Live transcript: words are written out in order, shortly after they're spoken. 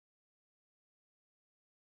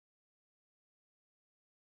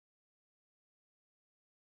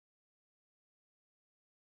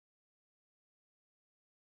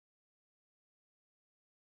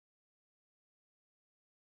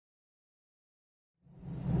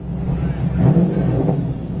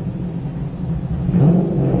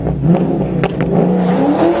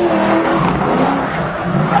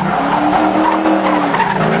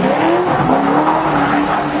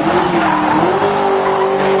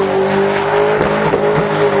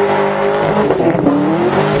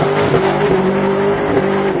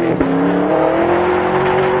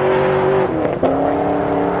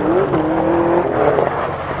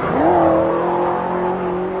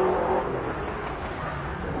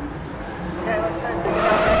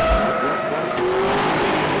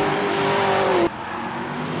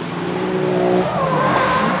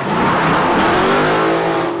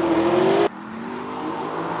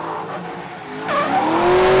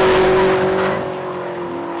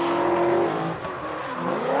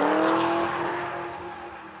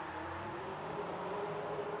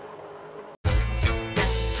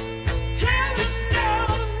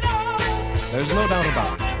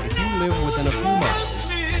live within a few miles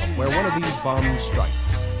of where one of these bombs strike,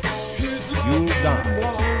 you'll die.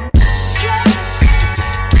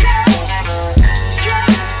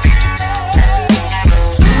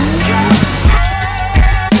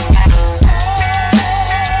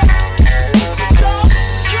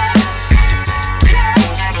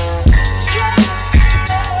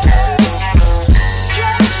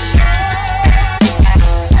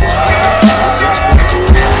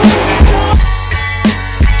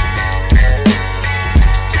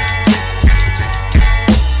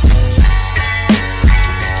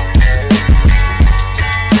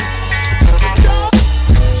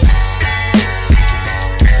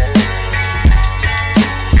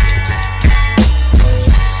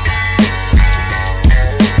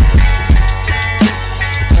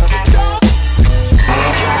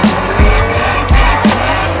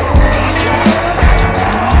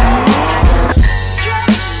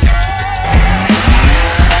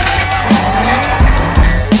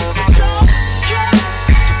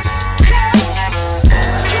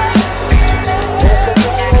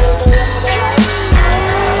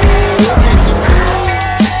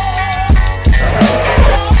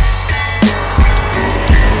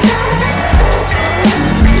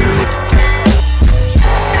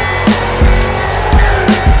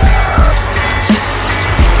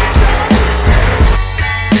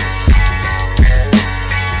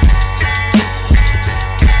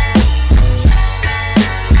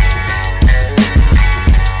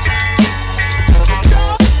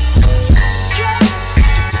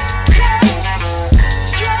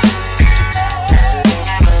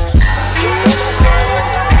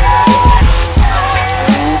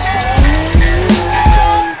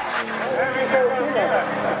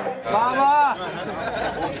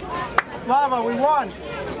 Slava, we won!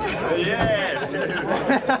 Yeah!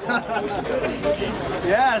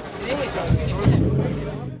 Yes!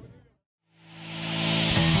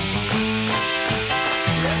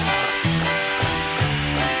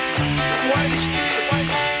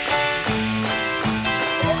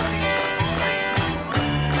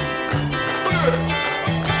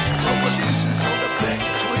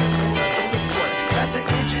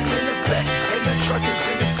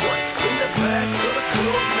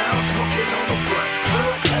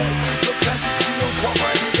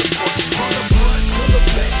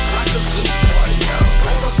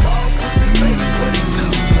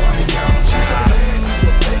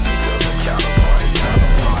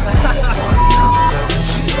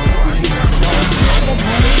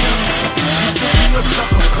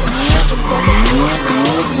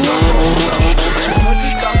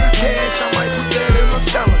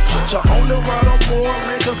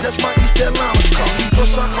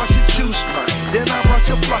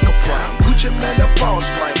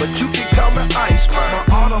 But you can call me Ice Man.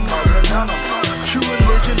 My Audemars and animal, true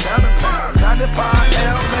religion animal. 95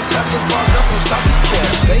 LS, I just bought up some saucy cat.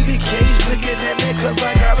 Baby K's looking at me cause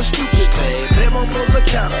I got a stupid thing. Baby was a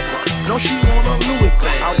counterpart, no she want a Louis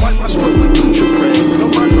thing. I wipe my sweat with Gucci rag, blow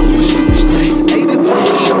my nose with stupid stain. 80 from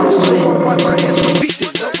the shoulder, so I wipe my hands with beat.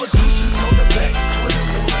 Double deuces on the back,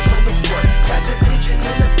 21s on the front. Got the engine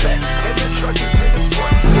in the back, and the truck is in the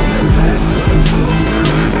front. In the back, with a cool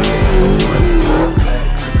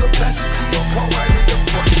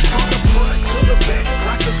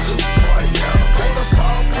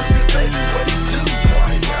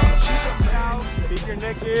down, Keep your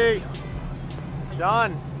Nikki. It's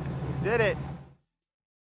done. You did it.